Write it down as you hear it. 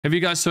Have you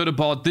guys heard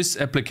about this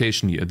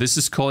application here? This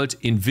is called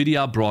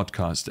NVidia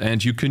Broadcast,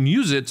 and you can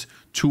use it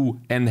to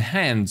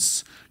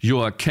enhance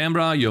your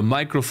camera, your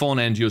microphone,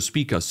 and your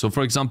speakers. So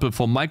for example,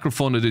 for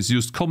microphone, it is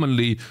used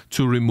commonly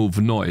to remove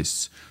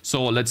noise.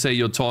 So let's say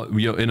you're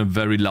in a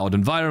very loud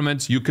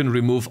environment, you can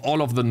remove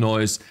all of the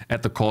noise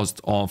at the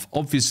cost of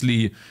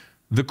obviously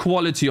the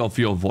quality of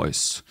your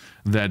voice,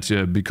 that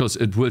because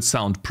it will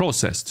sound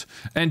processed.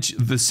 And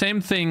the same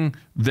thing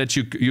that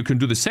you can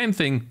do the same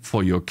thing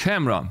for your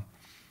camera.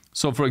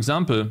 So for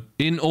example,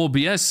 in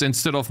OBS,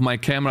 instead of my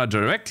camera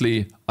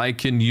directly, I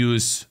can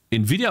use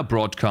NVidia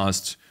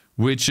Broadcast,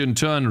 which in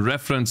turn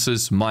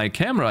references my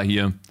camera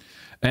here.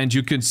 And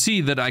you can see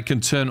that I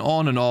can turn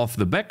on and off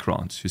the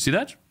background. You see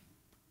that?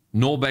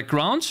 No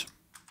background.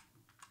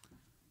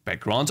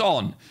 Background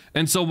on.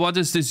 And so what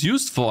is this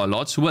used for a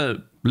lot? Well,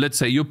 let's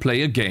say you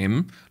play a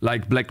game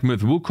like Black Myth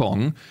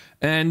Wukong,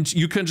 and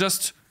you can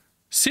just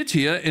sit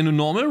here in a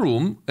normal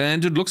room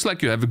and it looks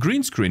like you have a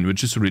green screen,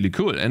 which is really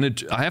cool.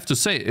 And I have to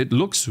say, it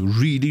looks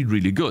really,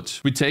 really good.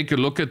 We take a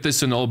look at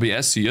this in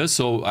OBS here.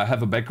 So I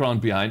have a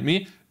background behind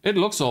me. It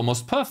looks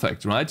almost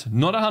perfect, right?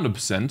 Not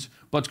 100%,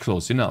 but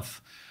close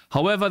enough.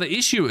 However, the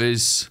issue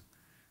is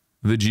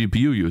the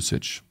GPU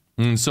usage.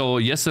 So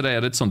yesterday I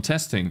did some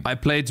testing. I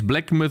played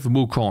Black Myth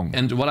Wukong.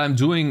 And what I'm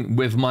doing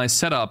with my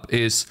setup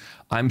is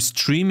I'm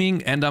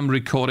streaming and I'm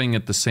recording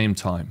at the same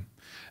time.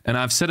 And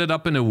I've set it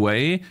up in a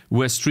way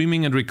where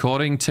streaming and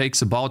recording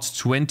takes about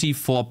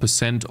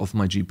 24% of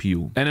my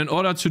GPU. And in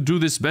order to do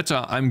this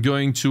better, I'm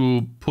going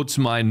to put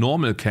my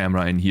normal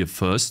camera in here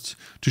first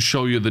to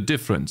show you the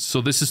difference. So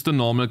this is the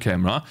normal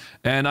camera,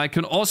 and I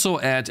can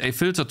also add a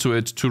filter to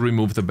it to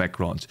remove the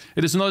background.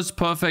 It is not as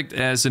perfect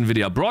as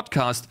NVIDIA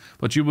Broadcast,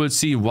 but you will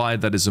see why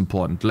that is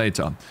important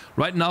later.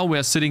 Right now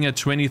we're sitting at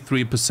 23%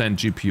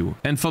 GPU.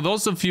 And for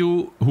those of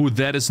you who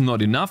that is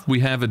not enough, we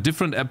have a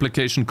different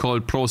application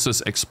called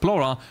Process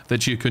Explorer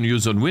that you can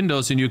use on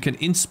Windows, and you can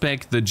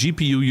inspect the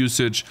GPU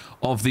usage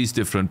of these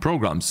different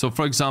programs. So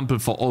for example,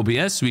 for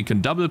OBS, we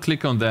can double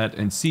click on that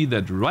and see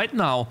that right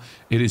now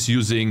it is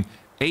using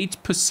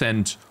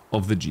 8%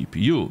 of the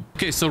GPU.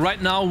 Okay, so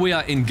right now we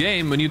are in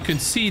game, and you can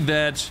see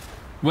that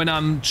when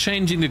I'm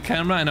changing the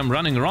camera and I'm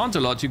running around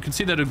a lot, you can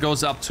see that it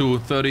goes up to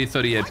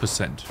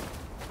 38%,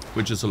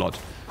 which is a lot.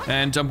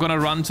 And I'm gonna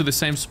run to the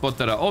same spot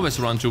that I always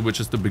run to,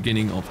 which is the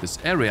beginning of this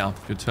area.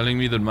 You're telling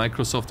me that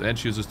Microsoft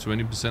Edge uses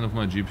 20% of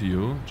my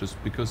GPU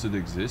just because it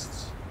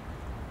exists?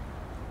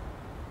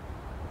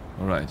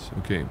 Alright,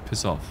 okay,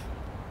 piss off.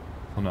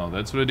 Oh no,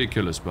 that's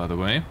ridiculous, by the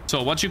way.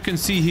 So what you can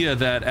see here,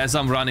 that as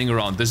I'm running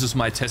around, this is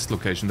my test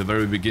location, the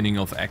very beginning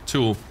of Act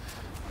 2,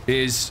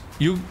 is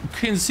you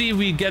can see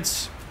we get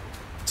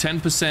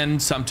 10%,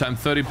 sometimes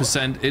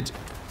 30%.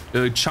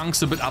 It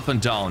chunks a bit up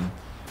and down.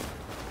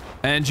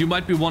 And you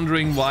might be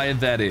wondering why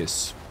that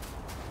is.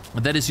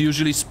 That is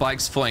usually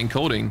spikes for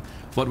encoding.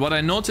 But what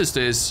I noticed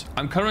is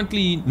I'm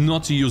currently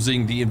not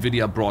using the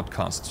NVIDIA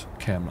Broadcast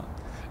camera.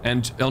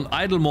 And on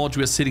idle mode,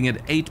 we're sitting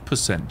at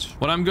 8%.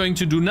 What I'm going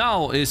to do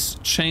now is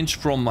change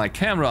from my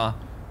camera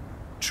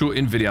to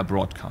NVIDIA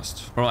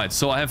Broadcast. All right,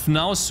 so I have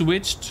now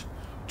switched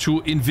to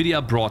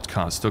NVIDIA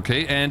Broadcast,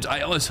 okay? And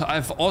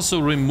I've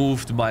also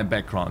removed my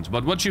background.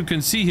 But what you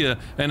can see here,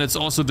 and it's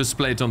also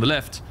displayed on the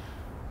left,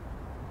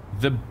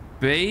 the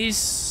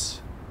base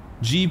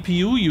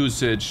GPU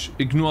usage,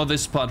 ignore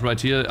this part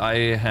right here,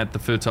 I had the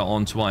filter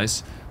on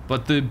twice,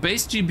 but the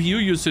base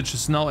GPU usage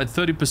is now at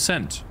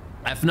 30%.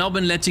 I've now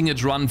been letting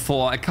it run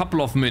for a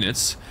couple of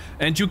minutes,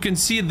 and you can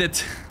see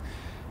that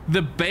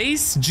the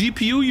base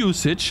GPU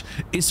usage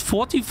is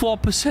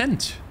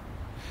 44%.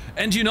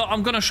 And you know,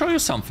 I'm gonna show you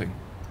something.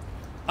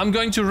 I'm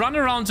going to run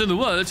around in the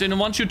world, and I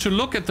want you to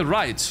look at the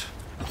right.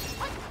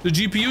 The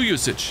GPU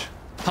usage.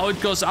 How it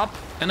goes up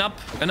and up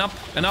and up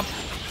and up.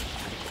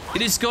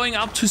 It is going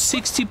up to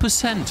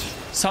 60%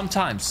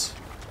 sometimes.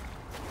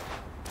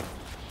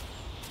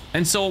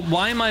 And so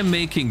why am I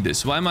making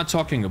this? Why am I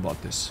talking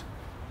about this?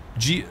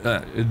 The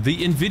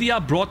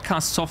NVIDIA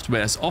Broadcast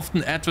software is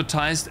often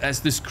advertised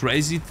as this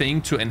crazy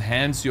thing to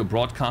enhance your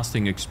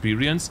broadcasting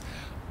experience.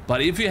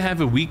 But if you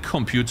have a weak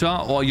computer,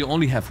 or you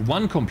only have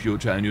one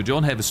computer and you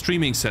don't have a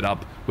streaming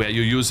setup where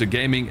you use a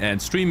gaming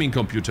and streaming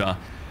computer,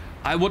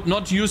 I would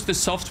not use the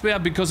software,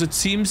 because it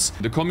seems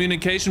the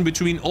communication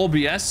between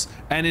OBS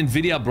and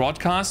NVIDIA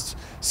Broadcast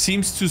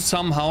seems to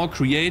somehow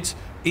create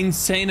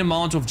insane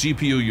amount of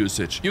GPU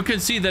usage. You can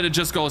see that it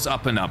just goes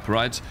up and up,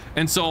 right?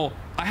 And so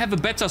I have a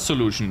better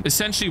solution.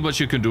 Essentially what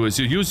you can do is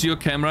you use your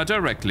camera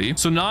directly.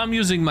 So now I'm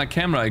using my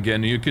camera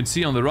again. You can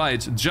see on the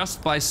right,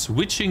 just by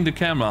switching the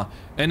camera,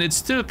 and it's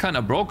still kind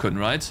of broken,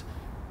 right?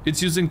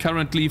 It's using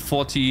currently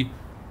 40%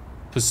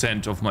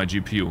 of my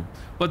GPU.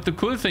 But the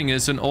cool thing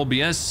is, in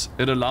OBS,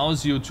 it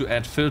allows you to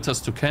add filters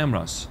to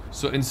cameras.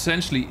 So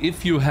essentially,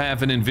 if you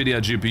have an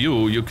NVIDIA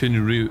GPU, you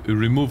can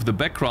remove the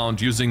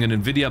background using an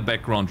NVIDIA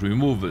background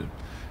removal.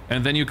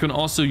 And then you can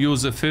also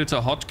use a filter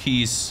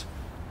hotkeys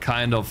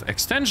kind of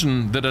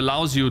extension that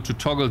allows you to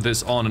toggle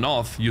this on and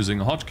off using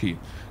a hotkey.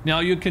 Now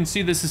you can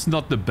see this is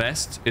not the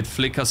best. It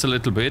flickers a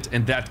little bit,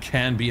 and that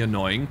can be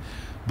annoying.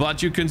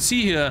 But you can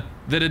see here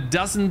that it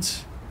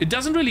doesn't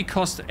really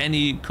cost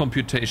any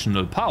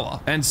computational power.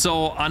 And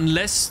so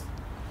unless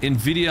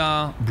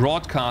NVIDIA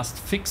Broadcast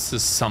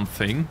fixes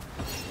something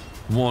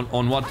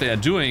on what they are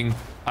doing,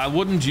 I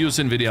wouldn't use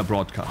NVIDIA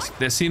Broadcast.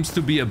 There seems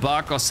to be a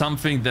bug or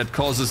something that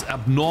causes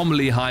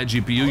abnormally high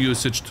GPU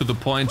usage to the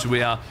point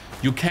where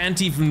you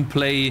can't even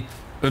play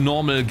a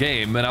normal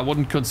game, and I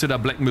wouldn't consider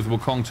Black Myth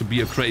Wukong to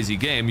be a crazy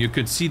game. You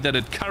could see that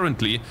it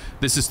currently,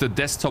 this is the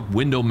desktop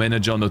window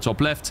manager on the top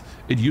left,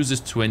 it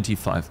uses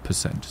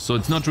 25%. So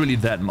it's not really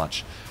that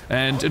much.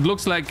 And it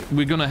looks like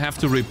we're gonna have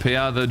to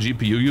repair the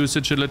GPU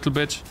usage a little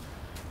bit.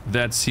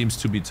 That seems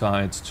to be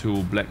tied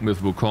to Black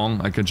Myth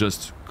Wukong. I can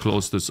just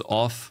close this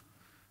off,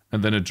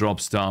 and then it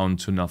drops down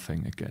to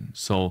nothing again.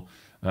 So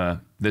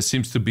there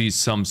seems to be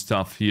some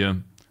stuff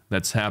here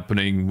that's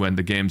happening when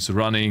the game's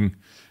running,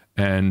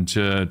 and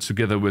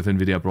together with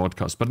NVIDIA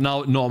Broadcast. But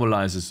now it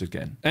normalizes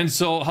again. And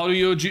so how do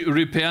you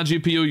repair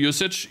GPU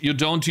usage? You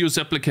don't use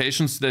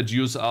applications that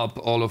use up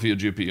all of your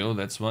GPU,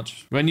 that's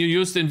much. When you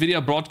used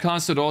NVIDIA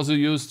Broadcast, it also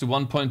used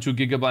 1.2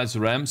 gigabytes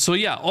RAM. So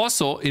yeah,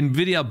 also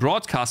NVIDIA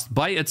Broadcast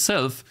by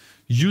itself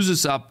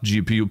uses up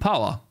GPU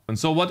power. And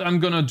so what I'm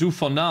gonna do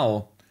for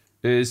now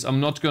is I'm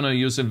not gonna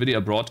use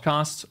NVIDIA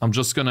Broadcast. I'm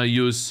just gonna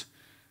use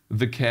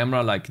the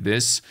camera like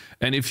this.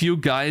 And if you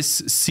guys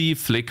see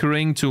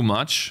flickering too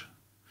much,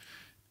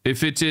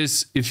 if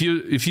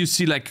you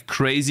see like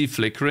crazy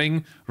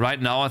flickering,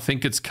 right now I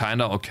think it's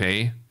kind of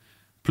okay.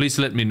 Please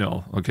let me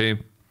know, okay?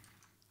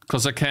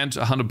 Because I can't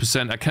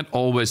 100%, I can't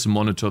always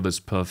monitor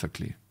this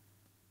perfectly.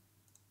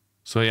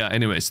 So yeah,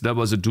 anyways, that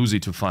was a doozy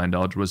to find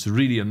out. It was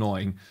really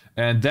annoying.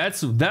 And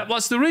that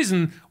was the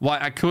reason why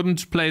I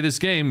couldn't play this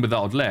game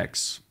without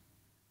lags.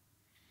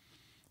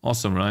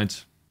 Awesome,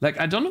 right? Like,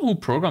 I don't know who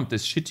programmed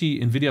this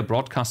shitty NVIDIA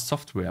Broadcast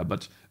software,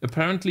 but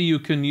apparently you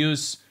can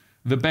use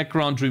the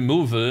background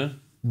removal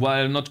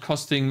while not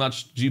costing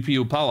much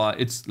GPU power.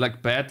 It's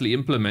like badly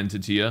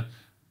implemented here.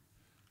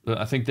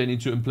 I think they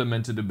need to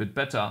implement it a bit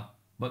better.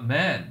 But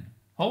man,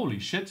 holy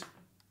shit.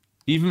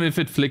 Even if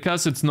it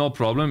flickers, it's no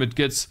problem. It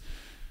gets,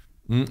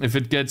 if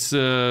it gets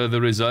the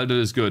result, it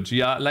is good.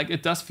 Yeah, like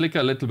it does flicker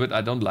a little bit.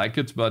 I don't like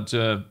it, but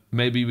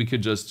maybe we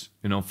could just,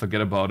 you know,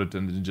 forget about it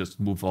and then just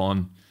move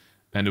on.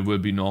 And it will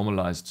be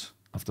normalized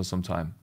after some time.